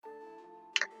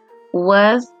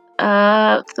What's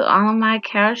up to all of my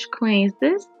couch queens?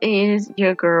 This is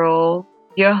your girl,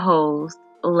 your host,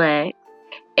 Lex.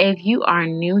 If you are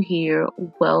new here,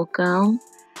 welcome.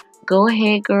 Go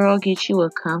ahead, girl, get you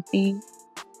a comfy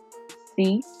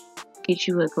seat, get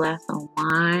you a glass of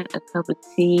wine, a cup of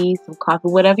tea, some coffee,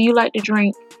 whatever you like to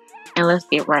drink, and let's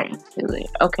get right into it.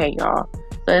 Okay, y'all.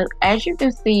 So, as you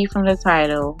can see from the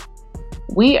title,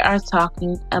 we are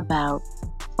talking about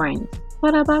friends.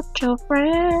 What about your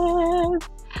friends?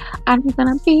 Are you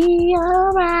gonna be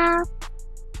around?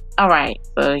 All right.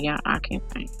 So yeah, I can't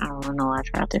think. I don't really know why I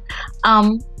tried to.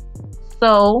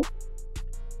 So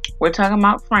we're talking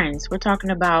about friends. We're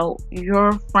talking about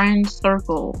your friend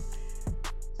circle.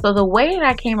 So the way that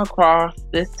I came across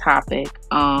this topic,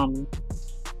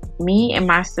 me and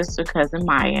my sister cousin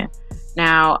Maya.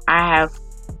 Now I have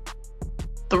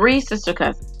three sister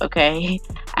cousins. Okay,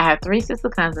 I have three sister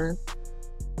cousins: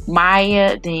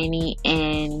 Maya, Danny,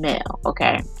 and Mel.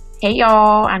 Okay. Hey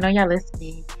y'all, I know y'all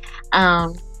listening.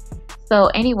 Um, So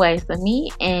anyway, so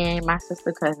me and my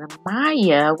sister cousin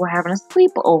Maya were having a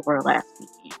sleepover last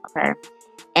weekend, okay?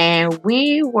 And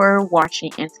we were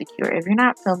watching Insecure. If you're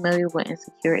not familiar with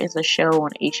Insecure, it's a show on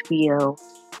HBO.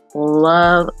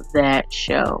 Love that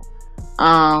show.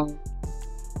 I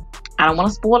don't want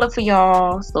to spoil it for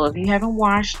y'all. So if you haven't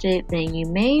watched it, then you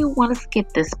may want to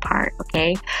skip this part,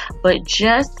 okay? But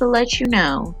just to let you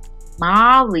know,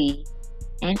 Molly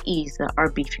and Isa are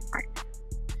beefing right now.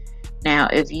 Now,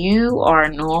 if you are a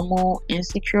normal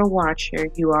Insecure watcher,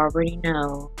 you already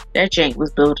know that jank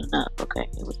was building up. Okay,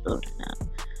 it was building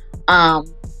up.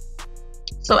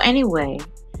 So anyway,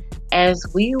 as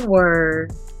we were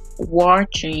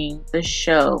watching the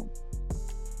show,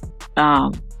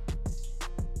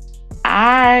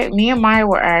 me and Maya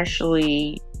were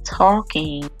actually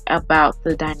talking about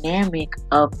the dynamic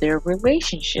of their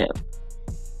relationship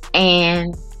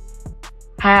and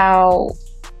how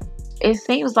it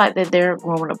seems like that they're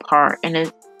growing apart, and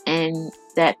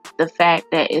that the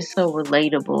fact that it's so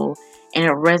relatable and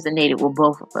it resonated with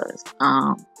both of us.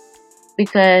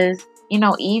 Because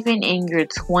even in your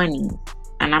 20s,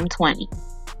 and I'm 20,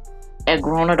 a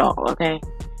grown adult, okay,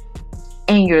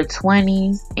 in your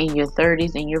 20s, in your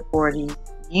 30s, in your 40s,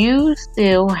 you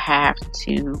still have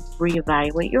to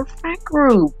reevaluate your friend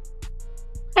group.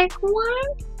 Like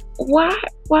what?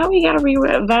 Why we gotta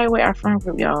reevaluate our friend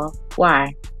group, y'all?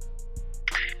 Why?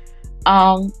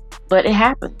 But it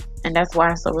happens, and that's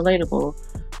why it's so relatable.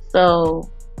 So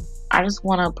I just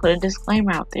want to put a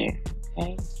disclaimer out there,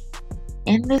 okay?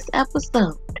 In this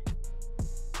episode,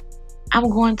 I'm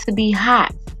going to be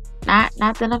hot. Not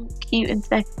that I'm cute and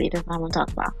sexy. That's not what I'm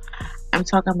talking about. I'm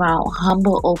talking about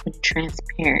humble, open, and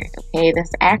transparent. Okay, that's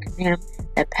the acronym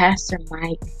that Pastor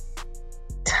Mike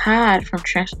Todd from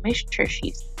Transformation Church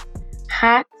uses.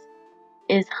 Hot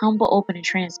is humble, open, and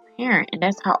transparent. And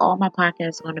that's how all my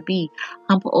podcasts are going to be.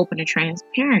 Humble, open, and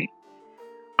transparent.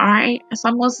 Alright? So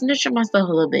I'm going to snitch on myself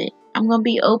a little bit. I'm going to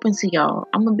be open to y'all.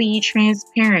 I'm going to be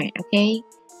transparent, okay?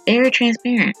 Very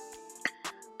transparent.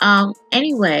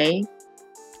 Anyway,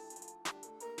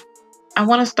 I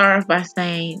want to start off by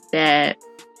saying that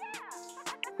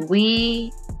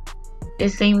it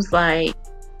seems like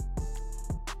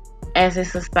as a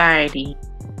society,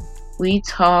 we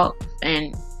talk,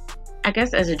 and I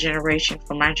guess as a generation,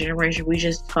 for my generation, we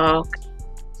just talk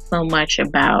so much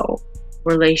about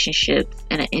relationships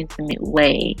in an intimate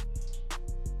way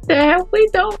that we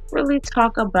don't really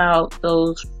talk about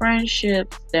those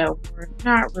friendships that we're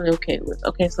not really okay with.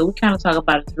 Okay, so we kind of talk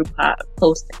about it through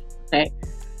posting, okay?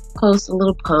 Post a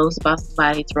little post about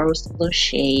somebody, throw a little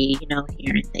shade,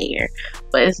 here and there.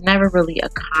 But it's never really a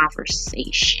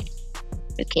conversation,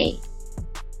 okay?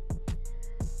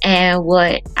 And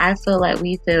what I feel like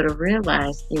we fail to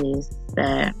realize is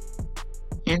that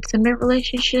intimate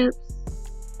relationships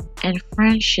and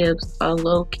friendships are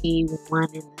low-key one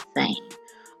and the same.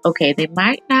 Okay, they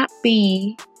might not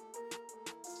be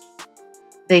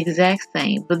the exact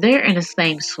same, but they're in the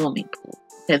same swimming pool.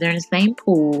 Okay, they're in the same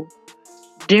pool,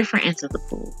 different ends of the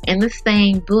pool. In the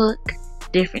same book,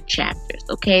 different chapters.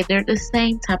 Okay, they're the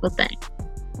same type of thing.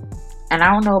 And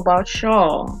I don't know about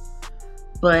y'all,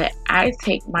 but I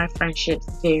take my friendships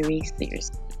very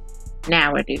seriously.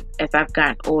 Now I do, as I've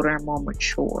gotten older and more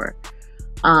mature.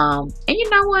 And you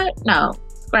know what? No,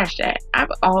 scratch that.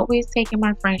 I've always taken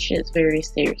my friendships very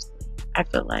seriously. I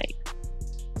feel like,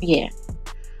 yeah,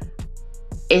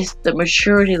 it's the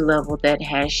maturity level that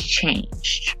has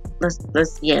changed. Let's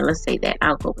say that.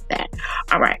 I'll go with that.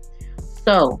 All right.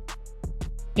 So,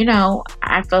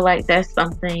 I feel like that's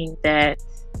something that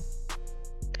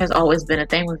has always been a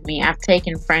thing with me. I've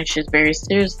taken friendships very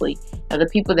seriously. Now, the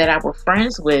people that I were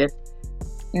friends with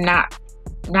Not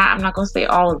I'm not gonna say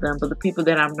all of them, but the people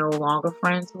that I'm no longer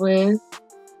friends with,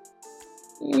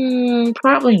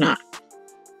 probably not.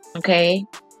 Okay.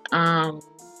 Um,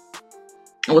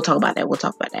 we'll talk about that. We'll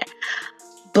talk about that.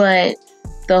 But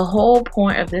the whole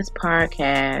point of this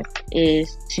podcast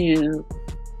is to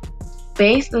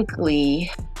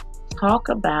basically talk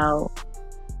about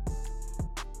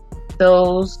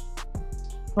those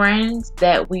friends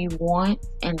that we want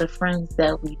and the friends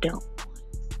that we don't want.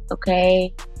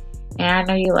 Okay? And I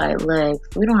know you're like, Lex,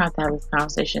 we don't have to have this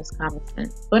conversation, it's common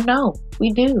sense. But no,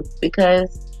 we do.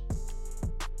 Because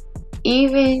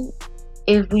even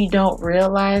if we don't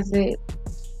realize it,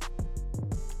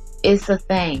 it's a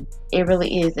thing. It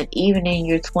really is. And even in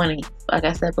your 20s, like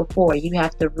I said before, you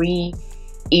have to re-evaluate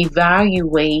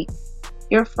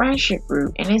your friendship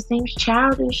group. And it seems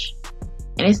childish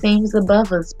and it seems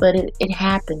above us, but it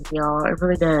happens, y'all. It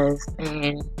really does.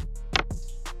 And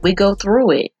we go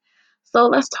through it. So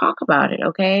let's talk about it,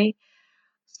 okay?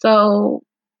 So,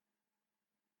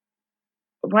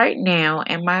 right now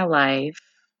in my life,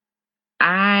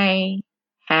 I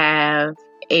have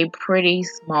a pretty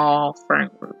small friend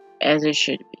group, as it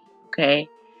should be, okay?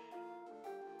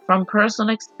 From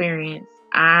personal experience,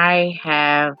 I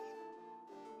have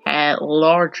had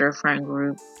larger friend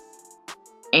groups,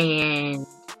 and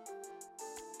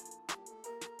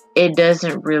it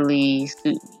doesn't really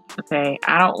suit me, okay?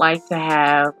 I don't like to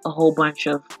have a whole bunch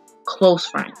of close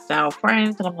friends. Now,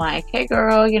 friends, and I'm like, hey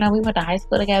girl, we went to high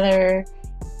school together.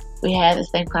 We had the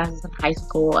same classes in high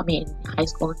school. High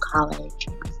school and college,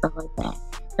 stuff like that.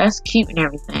 That's cute and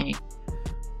everything.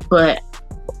 But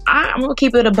I'm going to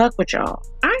keep it a buck with y'all.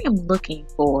 I am looking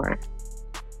for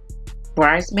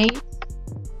bridesmaids.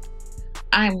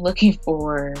 I'm looking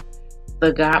for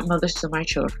the godmothers to my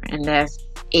children. And that's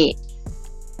it.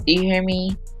 Do you hear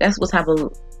me? That's what type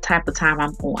of time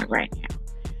I'm on right now.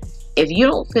 If you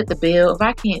don't fit the bill, if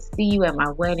I can't see you at my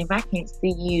wedding, if I can't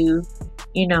see you,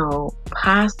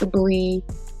 possibly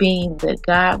being the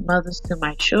godmothers to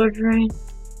my children,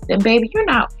 then baby, you're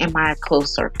not in my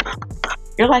close circle.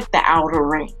 You're like the outer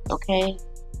ring, okay?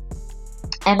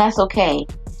 And that's okay.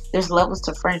 There's levels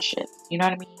to friendships, you know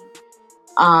what I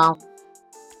mean?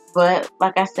 But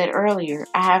like I said earlier,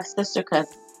 I have sister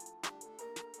cousins,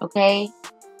 okay?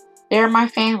 They're my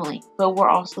family, but we're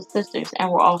also sisters,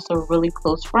 and we're also really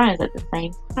close friends at the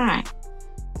same time.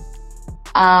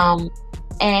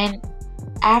 And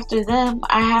after them,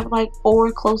 I have like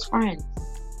 4 close friends.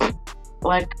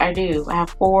 Like I do. I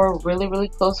have 4 really, really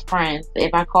close friends.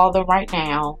 If I call them right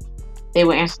now, they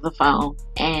will answer the phone.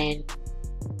 And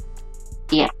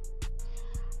yeah,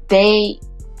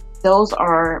 those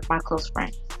are my close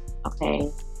friends. Okay.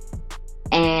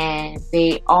 And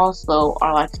they also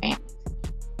are like family.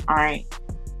 Alright.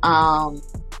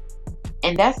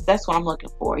 And that's what I'm looking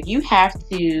for. You have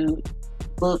to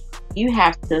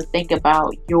think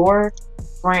about your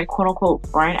friend, quote unquote,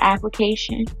 friend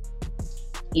application.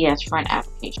 Yes, friend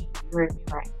application. You heard me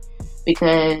right.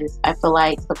 Because I feel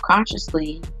like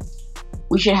subconsciously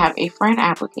we should have a friend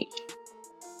application.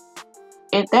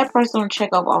 If that person will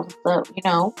check off all the stuff,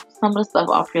 some of the stuff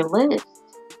off your list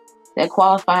that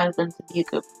qualifies them to be a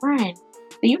good friend,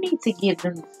 then you need to give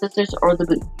them the sisters or the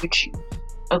boo you choose.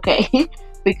 Okay?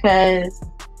 Because,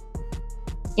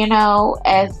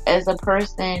 as a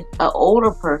person, an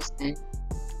older person,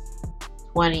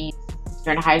 20s,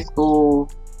 during high school,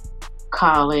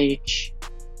 college,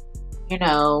 you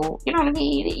know what I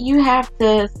mean? You have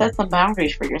to set some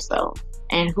boundaries for yourself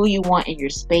and who you want in your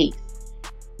space.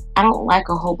 I don't like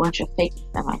a whole bunch of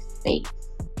fakeness in my space.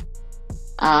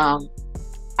 I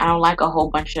don't like a whole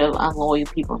bunch of unloyal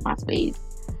people in my space.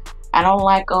 I don't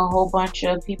like a whole bunch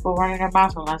of people running their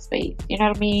mouth in my space. You know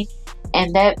what I mean?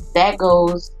 And that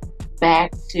goes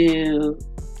back to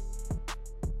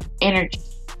energy.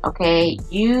 Okay?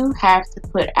 You have to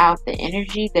put out the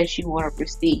energy that you want to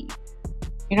receive.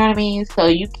 You know what I mean? So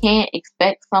you can't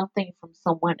expect something from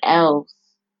someone else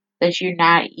that you're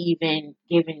not even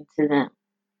giving to them.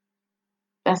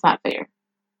 That's not fair.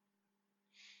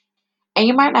 And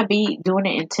you might not be doing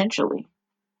it intentionally.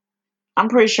 I'm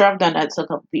pretty sure I've done that to a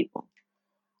couple people.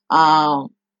 Um,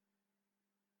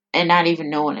 and not even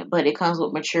knowing it, but it comes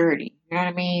with maturity. You know what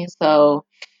I mean? So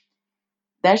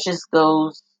that just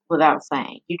goes without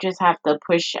saying. You just have to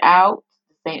push out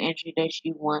the same energy that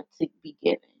you want to be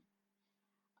given.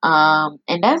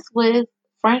 And that's with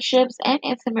friendships and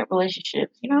intimate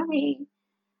relationships. You know what I mean?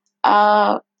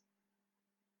 Uh,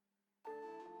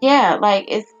 yeah, like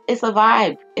it's a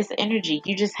vibe. It's energy.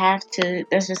 You just have to.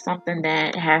 That's just something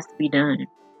that has to be done.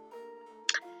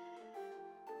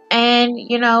 And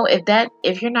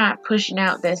if you're not pushing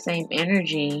out that same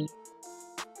energy,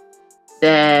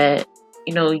 that,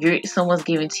 someone's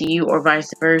giving to you or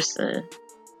vice versa,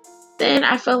 then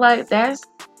I feel like that's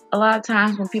a lot of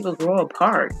times when people grow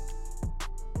apart.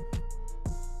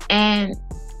 And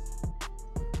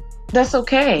that's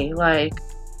okay. Like,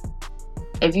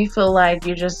 if you feel like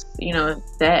you're just,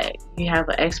 that you have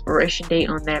an expiration date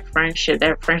on that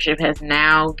friendship has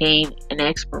now gained an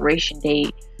expiration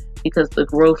date because the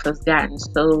growth has gotten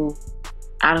so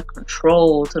out of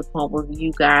control to the point where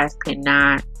you guys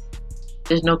cannot,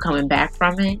 there's no coming back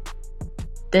from it,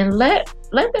 then let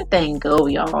that thing go,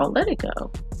 y'all. Let it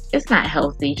go. It's not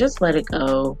healthy. Just let it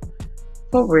go.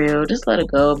 For real, just let it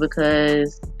go,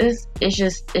 because it's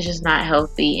just not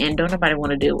healthy, and don't nobody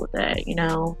want to deal with that,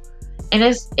 And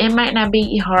it might not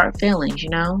be hard feelings,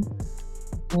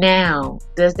 Now,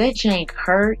 does that change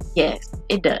hurt? Yes,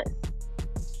 it does.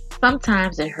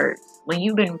 Sometimes it hurts. When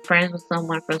you've been friends with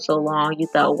someone for so long, you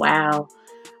thought, wow,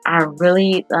 I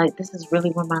really, this is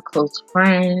really one of my close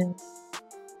friends.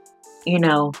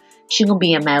 She gonna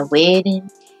be at my wedding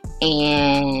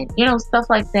and, stuff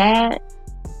like that.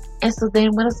 And so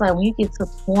then when it's like, when you get to a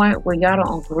point where y'all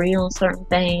don't agree on certain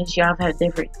things, y'all have had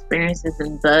different experiences,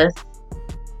 and thus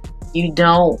you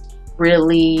don't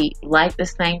really like the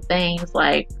same things.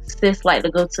 Like, sis like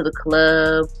to go to the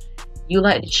club. You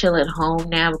like to chill at home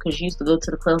now because you used to go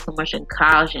to the club so much in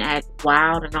college and act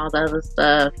wild and all the other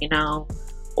stuff,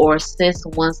 Or sis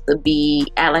wants to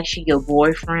act like she your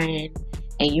boyfriend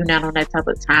and you not on that type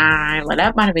of time. Like,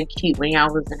 that might have been cute when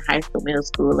y'all was in high school, middle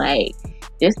school. Like,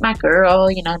 this my girl,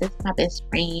 this is my best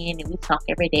friend, and we talk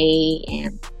every day,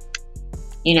 and,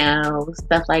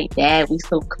 stuff like that. We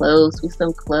so close.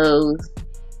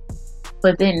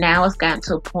 But then now it's gotten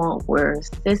to a point where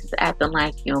sis is acting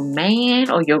like your man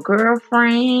or your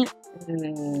girlfriend.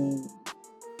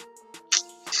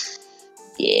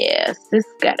 Yeah, sis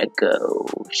gotta go.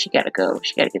 She gotta go.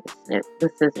 She gotta get the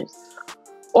scissors.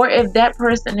 Or if that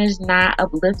person is not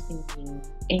uplifting you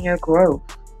in your growth,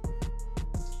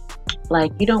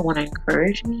 like, you don't want to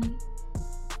encourage me,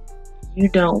 you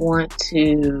don't want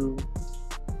to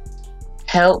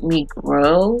help me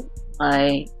grow,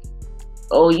 like,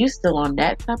 oh, you still on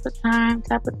that type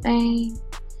of thing?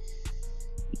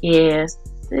 Yes,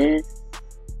 sis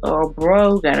or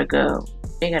bro gotta go.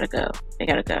 They gotta go.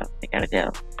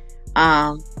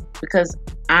 Because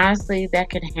honestly, that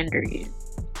could hinder you.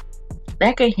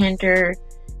 That could hinder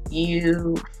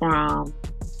you from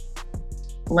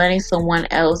letting someone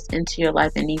else into your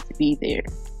life that needs to be there.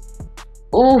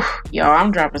 Ooh, y'all,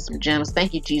 I'm dropping some gems.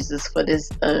 Thank you, Jesus, for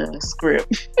this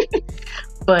script.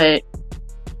 But,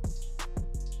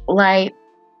 like,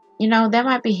 that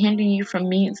might be hindering you from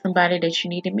meeting somebody that you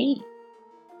need to meet.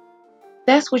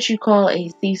 That's what you call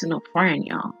a seasonal friend,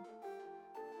 y'all.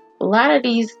 A lot of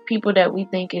these people that we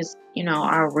think is,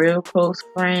 our real close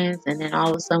friends, and then all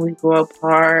of a sudden we grow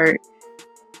apart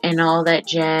and all that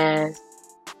jazz,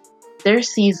 they're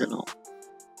seasonal.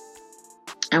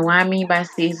 And what I mean by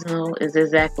seasonal is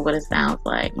exactly what it sounds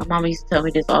like. My mama used to tell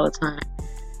me this all the time.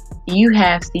 You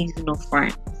have seasonal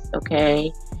friends,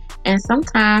 okay? And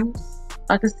sometimes,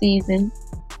 like a season,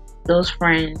 those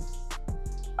friends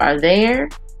are there,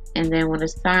 and then when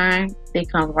it's time, they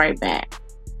come right back.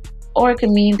 Or it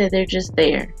can mean that they're just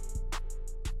there.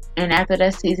 And after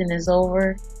that season is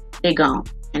over, they're gone,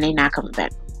 and they're not coming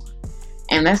back no more.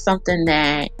 And that's something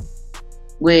that,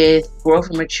 with growth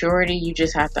and maturity, you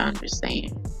just have to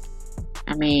understand.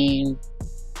 I mean,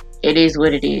 it is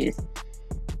what it is.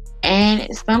 And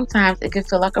sometimes it can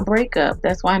feel like a breakup.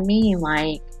 That's what I mean.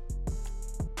 Like,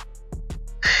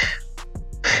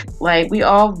 we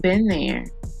all been there.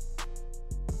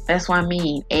 That's what I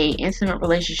mean. A intimate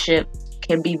relationship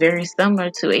can be very similar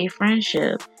to a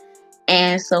friendship.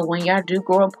 And so when y'all do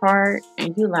grow apart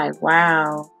and you like,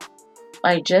 wow,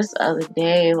 like just the other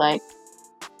day, like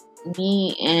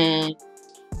me and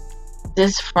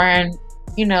this friend,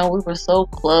 we were so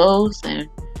close, and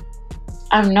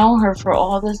I've known her for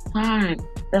all this time.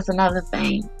 That's another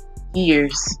thing.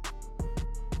 Years.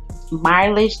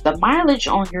 The mileage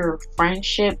on your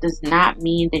friendship does not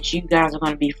mean that you guys are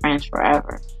going to be friends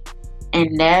forever.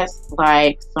 And that's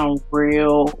like some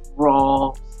real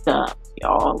raw stuff,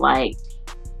 y'all. Like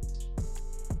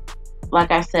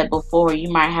I said before, you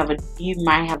might have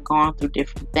gone through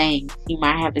different things. You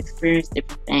might have experienced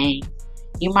different things.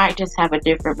 You might just have a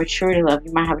different maturity level.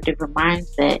 You might have a different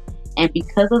mindset. And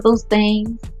because of those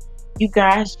things, you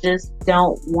guys just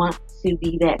don't want to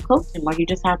be that close anymore. You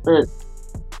just have to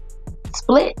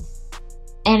split.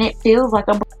 And it feels like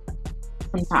a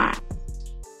sometimes.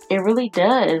 It really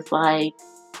does.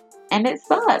 And it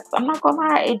sucks. I'm not gonna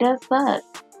lie, it does suck.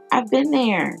 I've been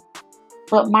there.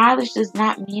 But mileage does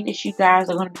not mean that you guys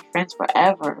are going to be friends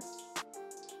forever.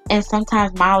 And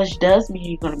sometimes mileage does mean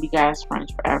you're going to be guys'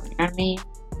 friends forever. You know what I mean?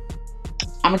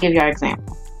 I'm going to give y'all an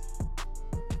example.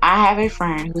 I have a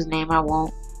friend whose name I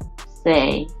won't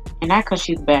say, and not because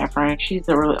she's a bad friend. She's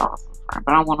a really awesome friend,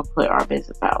 but I don't want to put our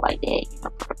business out like that.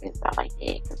 Put our business out like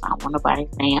that because I don't want nobody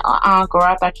saying, girl,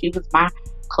 I thought you was my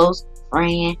close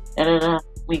friend. Da da da.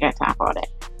 We got time for all that.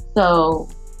 So,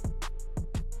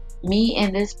 me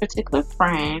and this particular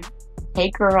friend, hey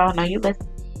girl, I know you listening.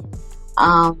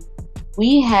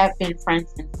 We have been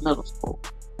friends since middle school.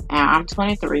 Now I'm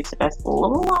 23, so that's a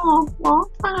little long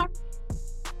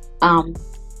time.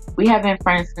 We have been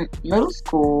friends since middle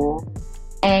school,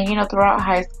 and throughout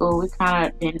high school, we kind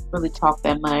of didn't really talk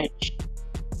that much.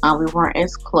 We weren't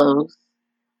as close,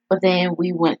 but then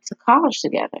we went to college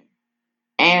together,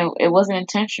 and it wasn't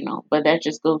intentional, but that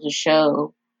just goes to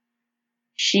show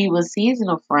she was a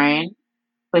seasonal friend,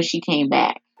 but she came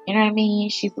back. You know what I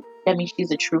mean? That means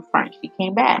she's a true friend. She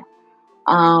came back.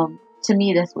 To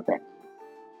me, that's what that means.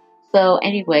 So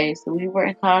anyway, we were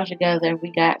in college together.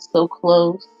 We got so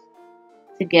close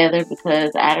together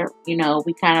because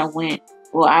we kind of went.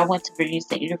 Well, I went to Virginia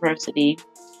State University,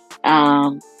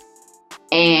 and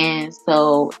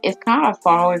so it's kind of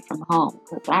far away from home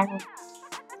because I'm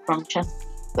from Chesapeake.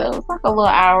 So it's like a little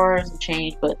hours and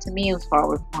change, but to me, it was far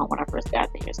away from home when I first got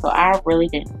there. So I really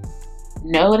didn't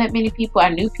know that many people. I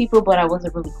knew people, but I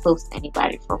wasn't really close to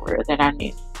anybody for real that I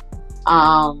knew.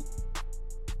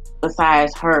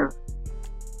 Besides her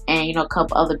and a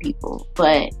couple other people,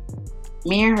 but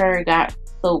me and her got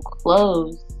so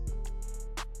close,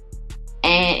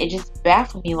 and it just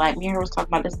baffled me. Like, me and her was talking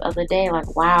about this the other day,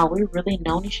 like, wow, we really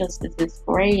known each other since 6th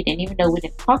grade, and even though we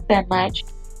didn't talk that much,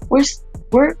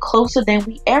 we're closer than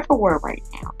we ever were right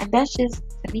now. And that's just,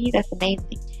 to me, that's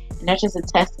amazing. And that's just a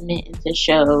testament and to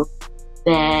show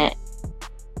that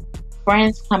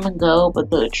friends come and go, but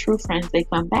the true friends, they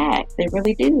come back. They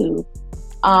really do.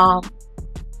 And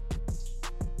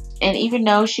even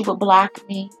though she would block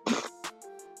me,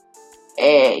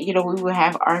 we would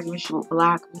have arguments, she would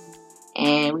block me,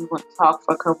 and we wouldn't talk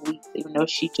for a couple weeks, even though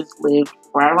she just lived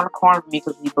right around the corner from me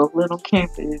because we both lived on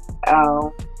campus.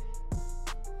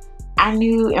 I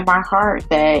knew in my heart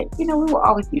that, we will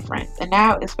always be friends. And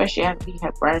now, especially after we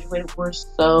have graduated, we're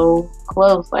so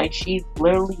close. Like, she's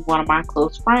literally one of my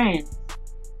close friends.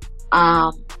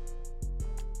 And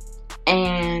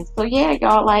so, yeah,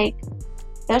 y'all, like,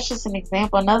 that's just an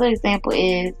example. Another example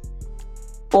is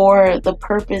for the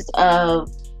purpose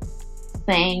of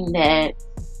saying that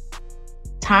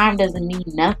time doesn't mean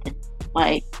nothing.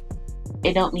 Like,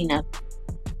 it don't mean nothing.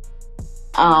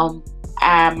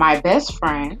 My best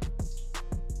friend,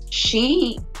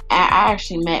 I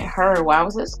actually met her while I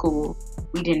was at school.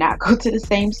 We did not go to the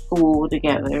same school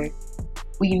together.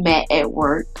 We met at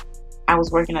work. I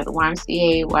was working at the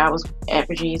YMCA while I was at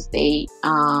Virginia State.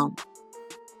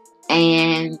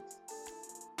 And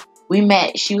we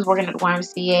met. She was working at the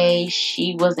YMCA.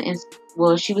 She was in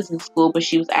school, but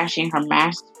she was actually in her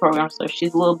master's program, so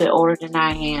she's a little bit older than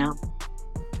I am.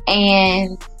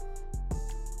 And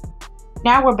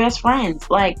now we're best friends,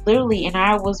 like, literally. And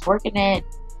I was working at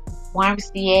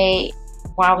YMCA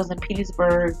while I was in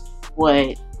Petersburg,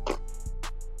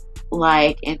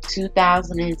 like in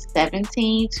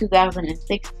 2017,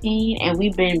 2016, and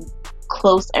we've been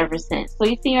close ever since. So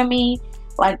you see what I mean?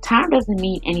 Like, time doesn't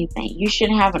mean anything. You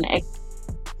shouldn't have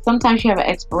sometimes you have an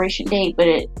expiration date,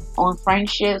 on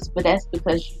friendships, but that's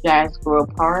because you guys grow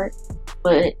apart.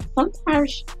 But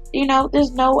sometimes,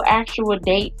 there's no actual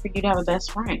date for you to have a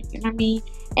best friend. You know what I mean?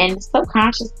 And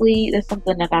subconsciously, that's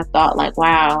something that I thought, like,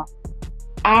 wow,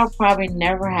 I'll probably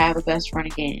never have a best friend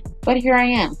again. But here I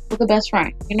am with a best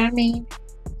friend. You know what I mean?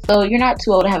 So you're not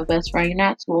too old to have a best friend. You're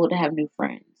not too old to have new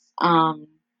friends.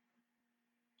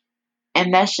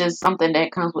 And that's just something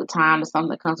that comes with time. It's something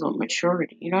that comes with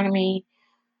maturity. You know what I mean?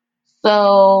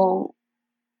 So,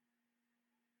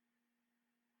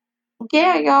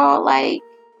 yeah, y'all, like,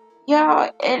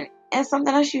 and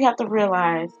something else you have to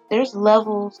realize, there's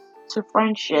levels to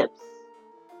friendships.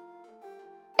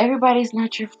 Everybody's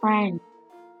not your friend.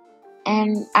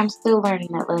 And I'm still learning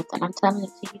that lesson. I'm telling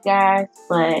it to you guys,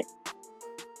 but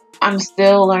I'm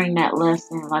still learning that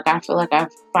lesson. Like, I feel like I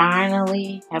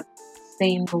finally have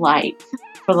seen the light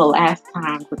for the last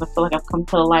time, because I feel like I've come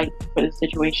to the light for this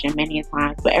situation many a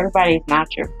times. But everybody is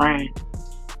not your friend.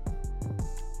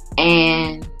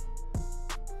 And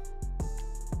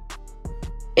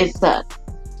it sucks.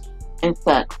 It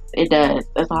sucks. It does.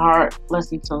 It's a hard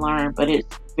lesson to learn, but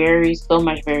it's so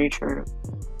much very true.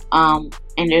 And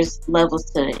there's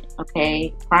levels to it,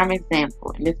 okay? Prime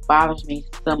example, and this bothers me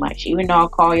so much. Even though I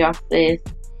call y'all sis,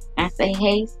 and I say,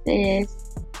 hey sis,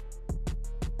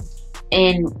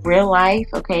 in real life,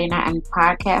 okay, not in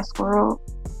podcast world,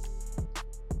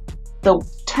 the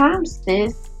term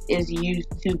sis is used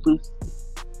too loosely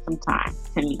sometimes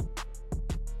to me.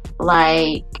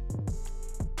 Like,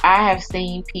 I have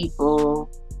seen people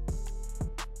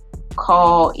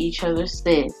call each other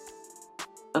sis.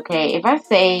 Okay, if I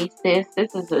say sis,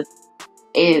 this is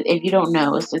if you don't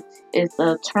know, it's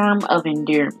a term of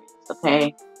endearment.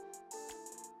 Okay,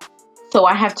 so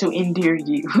I have to endear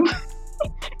you,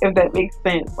 if that makes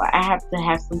sense. Like, I have to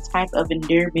have some type of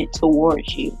endearment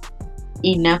towards you,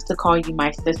 enough to call you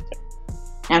my sister.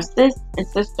 Now, sis and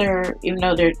sister, even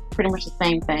though they're pretty much the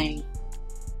same thing,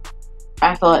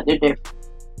 I feel like they're different.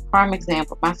 Prime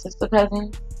example, my sister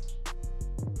cousins,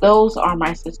 those are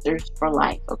my sisters for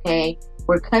life, okay?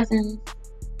 We're cousins,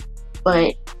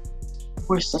 but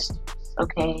we're sisters,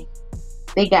 okay?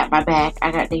 They got my back,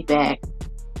 I got their back.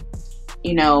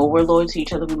 You know, we're loyal to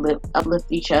each other, we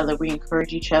uplift each other, we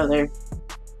encourage each other,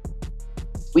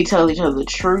 we tell each other the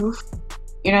truth.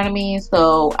 You know what I mean?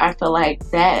 So I feel like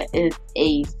that is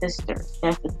a sister.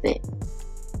 That's a sis.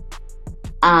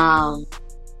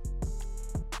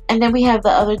 And then we have the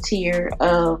other tier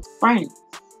of friends.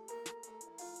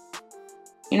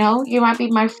 You know, you might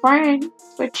be my friend,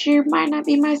 but you might not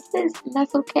be my sis, and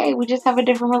that's okay. We just have a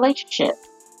different relationship.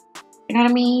 You know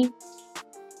what I mean?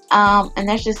 And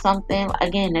that's just something,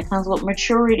 again, that comes with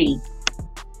maturity.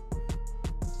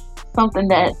 Something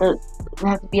that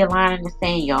has to be a line in the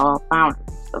sand, y'all.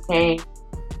 Boundaries, okay?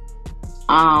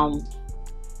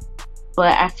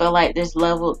 But I feel like there's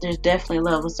definitely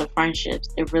levels of friendships.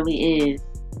 It really is.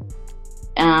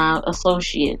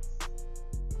 Associates.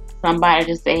 Somebody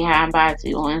to say hi and bye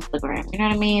to on Instagram. You know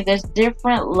what I mean? There's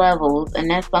different levels, and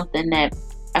that's something that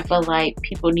I feel like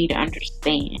people need to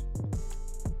understand.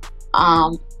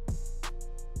 And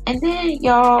then,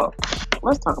 y'all,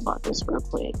 let's talk about this real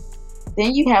quick.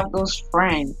 Then you have those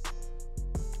friends.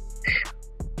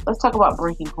 Let's talk about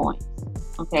breaking points,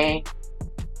 okay?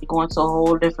 You're going to a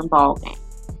whole different ballgame.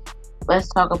 Let's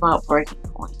talk about breaking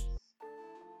points.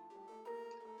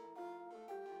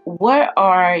 What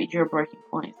are your breaking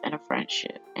points in a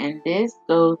friendship? And this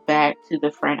goes back to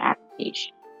the friend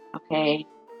application, okay?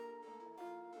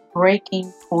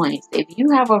 Breaking points. If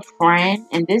you have a friend,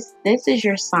 and this is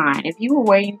your sign. If you were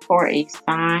waiting for a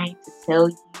sign to tell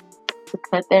you to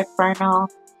cut that friend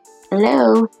off,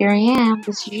 hello, here I am.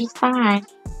 This is your sign.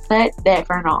 Cut that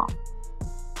friend off.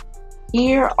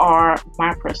 Here are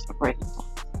my personal breaking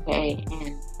points, okay?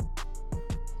 And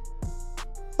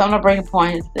some of the breaking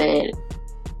points that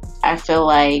I feel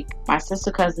like my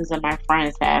sister cousins and my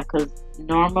friends have, because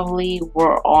normally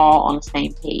we're all on the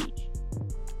same page.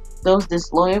 Those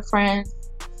disloyal friends,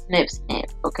 snip,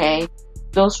 okay?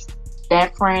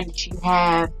 That friend that you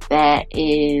have that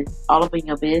is all up in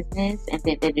your business and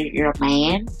think that you're a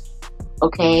man,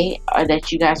 okay? Or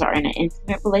that you guys are in an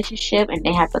intimate relationship and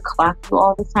they have to clock you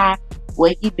all the time.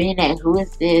 Where you been at? Who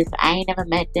is this? I ain't never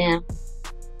met them.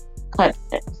 Cut,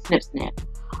 snip.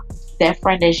 That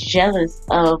friend is jealous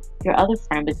of your other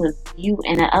friend because you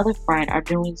and the other friend are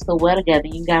doing so well together.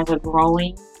 You guys are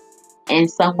growing in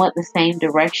somewhat the same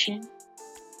direction.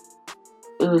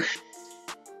 Oof.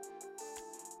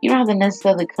 You don't have to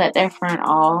necessarily cut that friend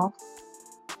off,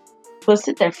 but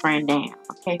sit that friend down.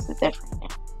 Okay, sit that friend down.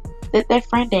 Sit that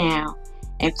friend down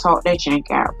and talk that jank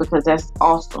out, because that's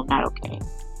also not okay.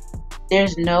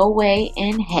 There's no way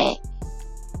in heck.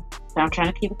 So I'm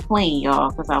trying to keep it clean,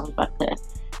 y'all, because I was about to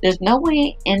cuss. There's no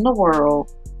way in the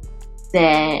world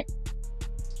that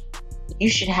you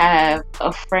should have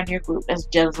a friend in your group that's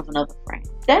jealous of another friend.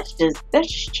 That's just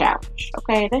childish.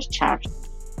 Okay, that's childish.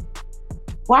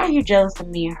 Why are you jealous of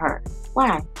me and her?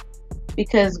 Why?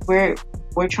 Because we're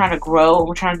trying to grow.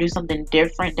 We're trying to do something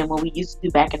different than what we used to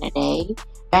do back in the day.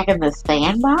 Back in the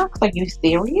sandbox? Are you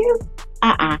serious?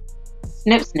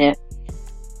 Snip.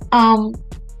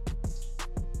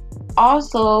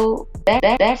 Also,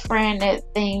 that friend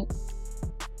that thinks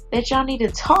that y'all need to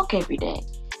talk every day.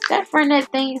 That friend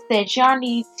that thinks that y'all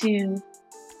need to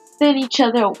send each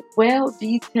other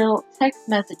well-detailed text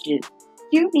messages.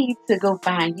 You need to go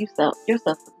find yourself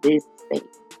some business, baby.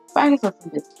 Find yourself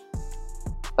some business.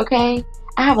 Okay?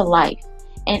 I have a life.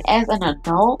 And as an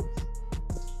adult,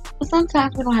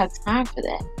 sometimes we don't have time for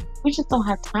that. We just don't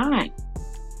have time.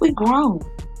 We grown.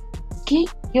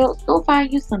 Go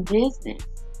find you some business.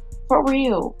 For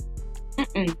real.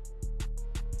 And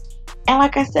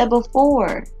like I said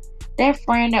before, that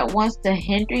friend that wants to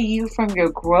hinder you from your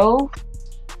growth,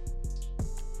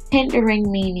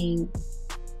 hindering meaning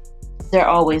they're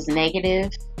always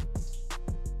negative.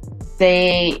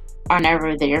 They are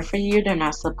never there for you. They're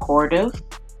not supportive.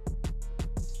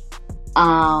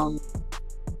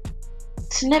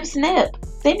 Snip, snip.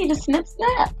 They need to snip,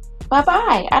 snap. Bye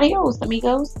bye. Adios,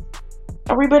 amigos.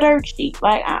 Arrivederci.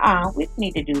 Like, we don't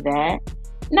need to do that.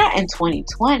 Not in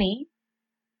 2020.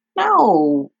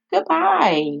 No.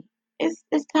 Goodbye. It's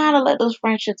time to let those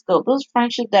friendships go. Those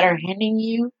friendships that are hindering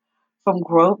you from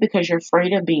growth because you're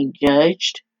afraid of being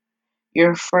judged.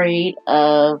 You're afraid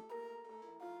of,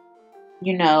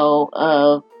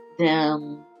 of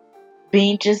them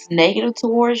being just negative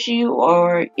towards you,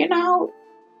 or,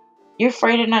 you're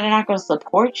afraid they're not going to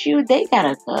support you. They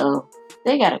gotta go.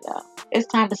 They gotta go. It's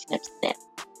time to snip, snip.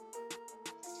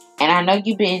 And I know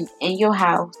you've been in your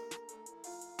house.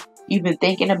 You've been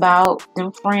thinking about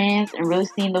them friends and really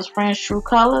seeing those friends' true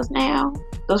colors now.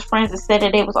 Those friends that said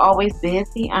that they was always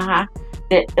busy.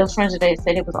 Those friends that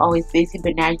said it was always busy,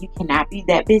 but now you cannot be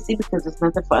that busy because there's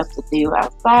nothing for us to do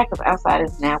outside because outside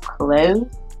is now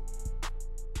closed.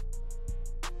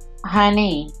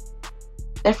 Honey,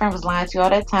 that friend was lying to you all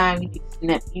that time. You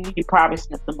need to probably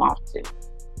snip them off too.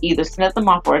 Either snip them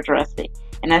off or address it.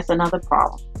 And that's another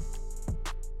problem.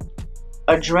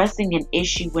 Addressing an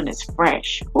issue when it's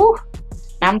fresh. Whew.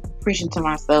 I'm preaching to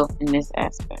myself in this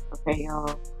aspect, okay,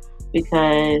 y'all?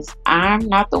 Because I'm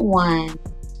not the one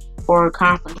for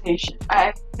confrontation.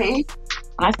 When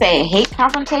I say I hate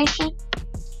confrontation,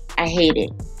 I hate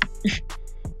it.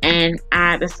 And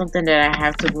that's something that I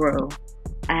have to grow.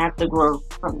 I have to grow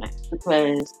from that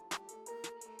because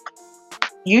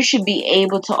you should be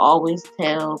able to always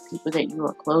tell people that you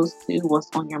are close to what's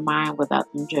on your mind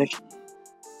without them judging you.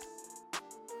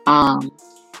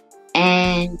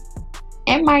 And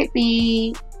that might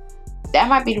be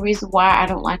the reason why I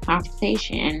don't like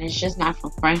confrontation. And it's just not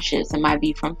from friendships. It might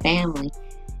be from family.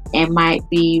 It might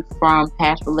be from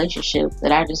past relationships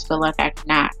that I just feel like I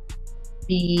cannot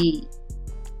be,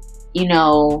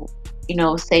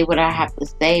 say what I have to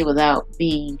say without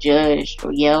being judged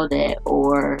or yelled at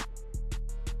or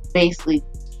basically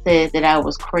said that I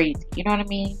was crazy. You know what I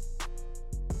mean?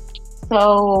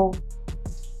 So,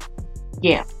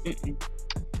 yeah.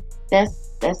 That's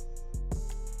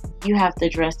you have to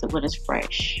address it when it's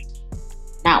fresh,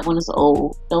 not when it's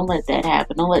old. Don't let that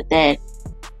happen. Don't let that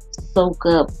soak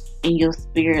up in your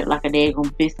spirit like a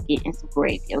daggone biscuit and some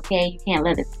gravy, okay? You can't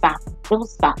let it stop. Don't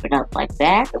stop it up like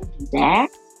that. Don't do that.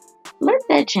 Let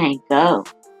that chain go.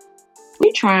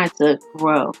 We're trying to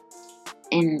grow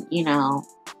in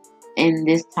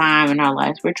this time in our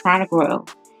lives. We're trying to grow.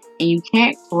 And you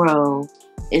can't grow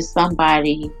if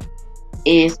somebody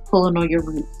is pulling on your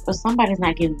roots or somebody's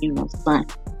not giving you no sun.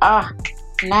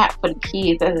 Not for the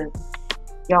kids.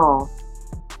 Y'all,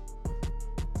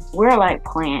 we're like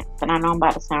plants. And I know I'm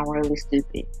about to sound really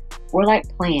stupid. We're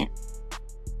like plants.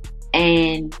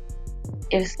 And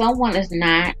if someone is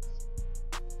not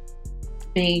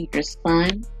being your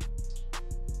son,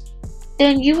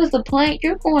 then you as a plant,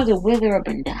 you're going to wither up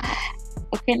and die.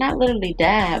 Okay, not literally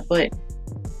die, but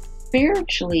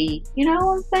spiritually, you know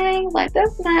what I'm saying? Like,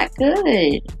 that's not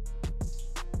good.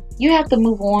 You have to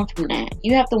move on from that.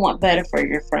 You have to want better for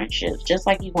your friendships, just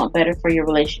like you want better for your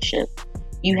relationships.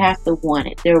 You have to want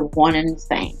it. They're one and the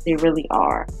same. They really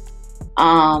are.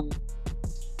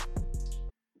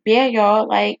 Yeah, y'all,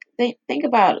 like, think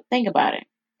about it. Think about it.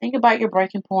 Think about your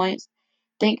breaking points.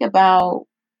 Think about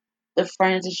the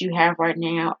friends that you have right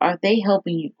now. Are they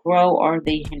helping you grow or are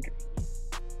they hindering you?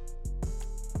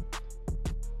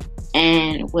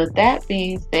 And with that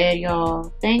being said,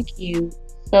 y'all, thank you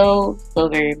so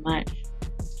very much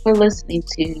for listening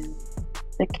to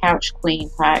the Couch Queen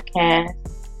podcast.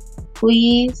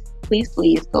 Please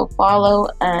go follow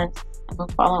us.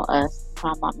 Follow us.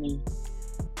 Talking about me.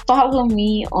 Follow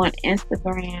me on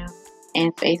Instagram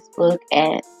and Facebook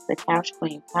at the Couch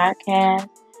Queen podcast,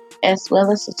 as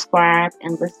well as subscribe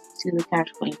and listen to the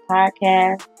Couch Queen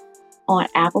podcast on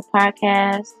Apple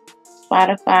Podcasts,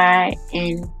 Spotify,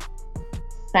 and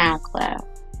SoundCloud.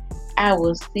 I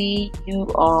will see you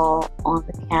all on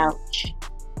the couch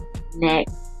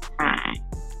next time.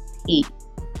 Peace.